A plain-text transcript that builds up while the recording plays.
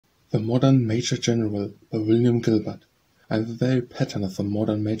The Modern Major-General by William Gilbert. I am the very pattern of the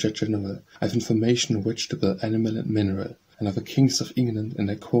modern Major-General. I have information vegetable, animal and mineral, and of the kings of England in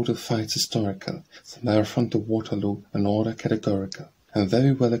their quoted fights historical, from Marathon to Waterloo, an order categorical. I am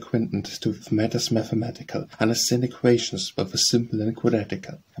very well acquainted with matters mathematical, understand equations both simple and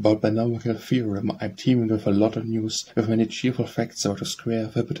quadratical. About binomial theorem I am teeming with a lot of news, with many cheerful facts about the square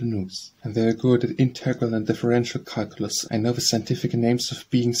of hypotenuse. I am very good at integral and differential calculus. I know the scientific names of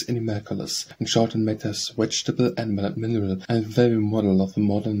beings animalculous. In short in matters vegetable, animal and mineral, I am the very model of the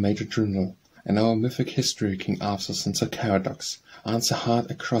modern Major-General. In our mythic history, King Arthur's and Sir Caradoc answer hard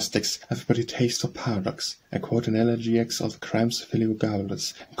acrostics, everybody tastes for paradox. I quote an elegiacs of the crimes of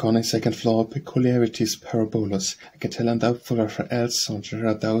Heliogabalus, and calling second floor peculiarities parabolus. I can tell undoubtful Raphael's on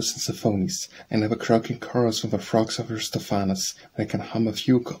Caradoc and symphonies. I never croaking chorus with the frogs of Aristophanes, but I can hum a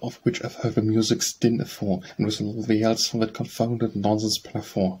fugue of which I've heard the music's din afore, and whistle all the else from that confounded nonsense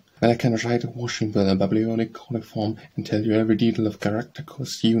plafond. Then I can write a washing bill in Babylonic cuneiform and tell you every detail of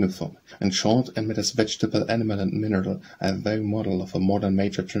Caractacus uniform. In short, and matters vegetable, animal and mineral, I am the very model of a modern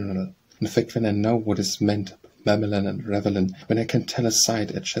Major-General. In fact, when I know what is meant by mammalian and ravelin, when I can tell a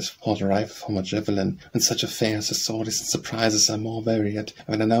side edge has fought a rifle from a javelin, when such affairs as sorties and surprises are more varied, and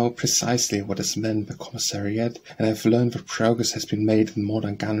when I know precisely what is meant by commissariat, and I have learned that progress has been made in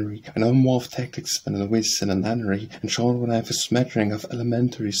modern gunnery, I know more of tactics than a whiz in a nunnery. In short, when I have a smattering of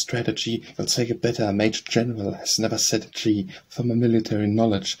elementary strategy, you'll say a better Major-General has never said a G. For my military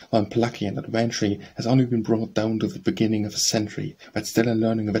knowledge, while I'm plucky and adventury, has only been brought down to the beginning of a century, but still in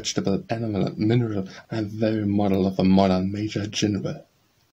learning vegetable, animal and mineral, I am very model of a modern Major-General.